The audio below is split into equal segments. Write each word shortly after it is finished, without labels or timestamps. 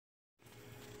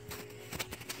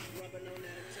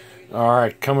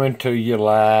Alright, coming to you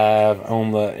live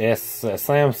on the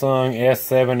Samsung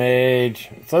S7 Edge.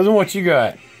 So, what you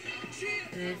got?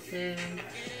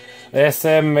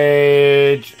 S7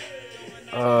 Edge.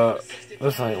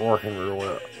 This ain't working real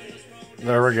well.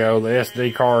 There we go. The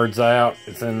SD card's out.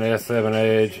 It's in the S7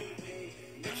 Edge.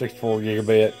 64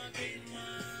 gigabit.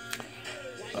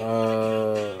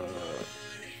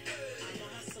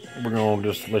 We're gonna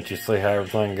just let you see how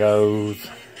everything goes.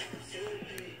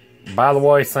 By the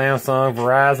way, Samsung,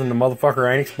 Verizon, the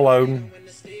motherfucker ain't exploding.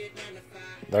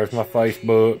 There's my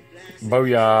Facebook.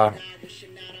 Booyah.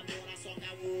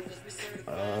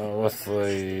 Let's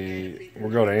see.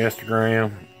 We'll go to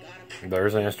Instagram.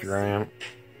 There's Instagram.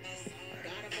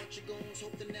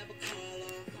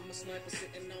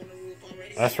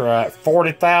 That's right.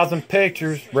 40,000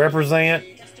 pictures represent.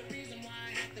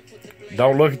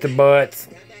 Don't look at the butts.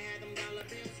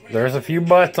 There's a few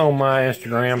butts on my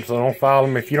Instagram, so don't follow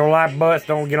me. If you don't like butts,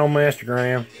 don't get on my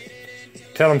Instagram.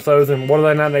 Tell them, Susan, what do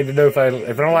they not need to do if they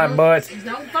don't like butts?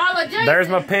 Don't follow Jason. There's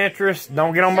my Pinterest.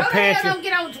 Don't get on my Pinterest. Don't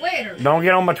get on Twitter. Don't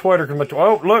get on my Twitter.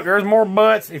 Oh, look, there's more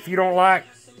butts. If you don't like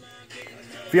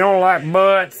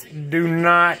butts, do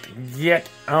not get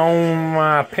on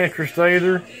my Pinterest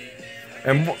either.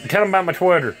 And tell them about my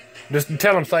Twitter. Just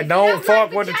tell them, say, don't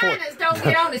fuck with the Twitter. Don't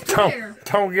get on his Twitter.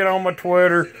 Don't get on my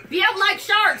Twitter. If you don't like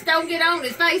sharks, don't get on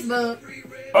his Facebook.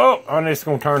 Oh, I'm just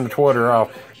going to turn the Twitter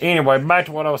off. Anyway, back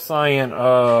to what I was saying.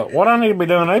 What I need to be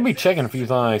doing, I need to be checking a few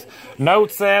things.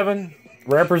 Note 7,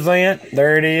 represent.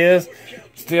 There it is.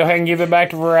 Still haven't give it back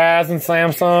to Verizon,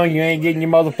 Samsung. You ain't getting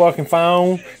your motherfucking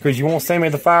phone because you won't send me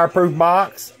the fireproof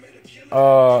box.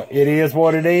 It is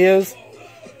what it is.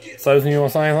 Susan, you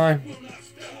want to say anything?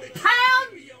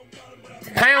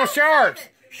 Pound sharks!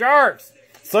 Sharks!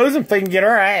 Susan can get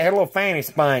her little fanny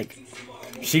spanked.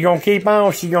 She gonna keep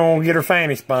on, she gonna get her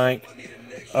fanny spanked.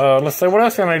 Let's see, what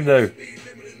else can I do?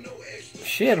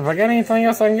 Shit, have I got anything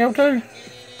else I can go to?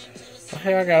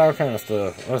 Hey, I got all kind of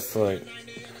stuff. Let's see.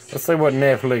 Let's see what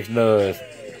Netflix does.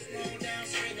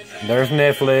 There's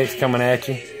Netflix coming at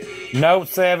you. Note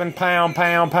 7, pound.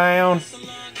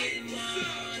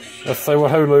 Let's see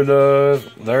what Hulu does.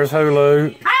 There's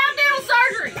Hulu. Pound dental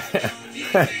surgery!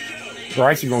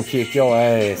 Rachel's gonna kick your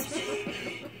ass.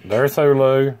 There's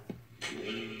Hulu.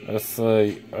 Let's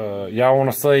see. Y'all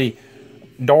wanna see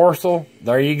Dorsal?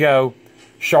 There you go.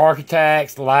 Shark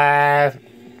Attacks Live.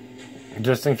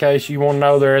 Just in case you wanna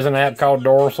know, there is an app called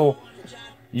Dorsal.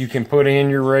 You can put in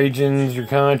your regions, your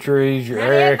countries, your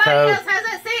area code. Everybody else has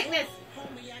that sickness.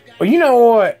 Well, you know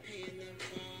what?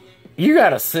 You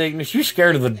got a sickness. You're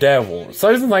scared of the devil.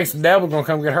 Susan thinks the devil's gonna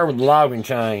come get her with the logging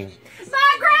chain.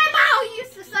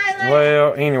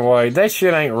 Well, anyway, that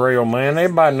shit ain't real, man.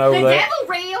 Everybody know that. The devil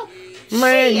real?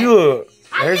 Man, shit. You look.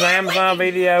 There's Amazon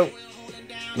video.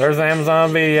 There's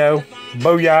Amazon video.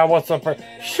 Booyah, what's up?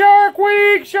 Shark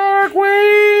Week! Shark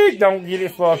Week! Don't get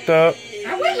it fucked up.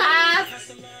 Are we live?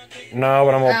 No,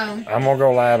 but I'm gonna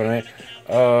go live in it.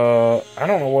 I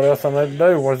don't know what else I need to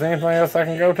do. Was there anything else I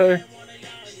can go to?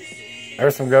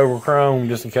 There's some Google Chrome,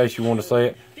 just in case you want to see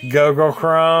it. Google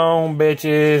Chrome,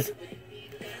 bitches.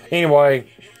 Anyway,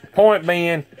 point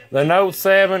being, the Note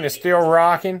 7 is still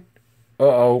rocking.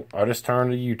 Uh-oh, I just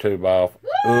turned the YouTube off.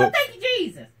 Woo, thank you,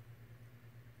 Jesus.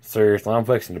 Seriously, I'm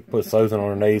fixing to put Susan on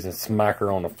her knees and smack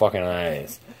her on the fucking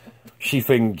ass. She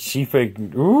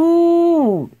figured,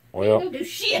 ooh. Well, don't do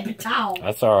shit but talk.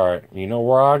 That's alright. You know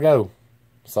where I go.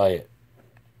 Say it.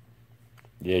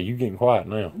 Yeah, you getting quiet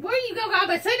now. Where you gonna go?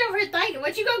 I'm sitting over here thinking,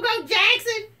 what you gonna go,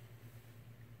 Jackson?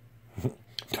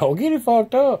 Don't get it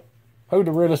fucked up. Who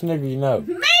the realest nigga you know?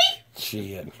 Me?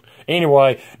 Shit.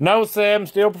 Anyway, Note 7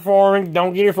 still performing.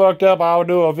 Don't get it fucked up. I'll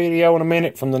do a video in a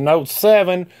minute from the Note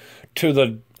 7 to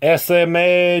the S7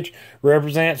 Edge.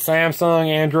 Represent Samsung,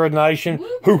 Android Nation.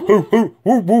 Whoop, whoop, whoop,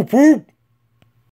 whoop, whoop, whoop.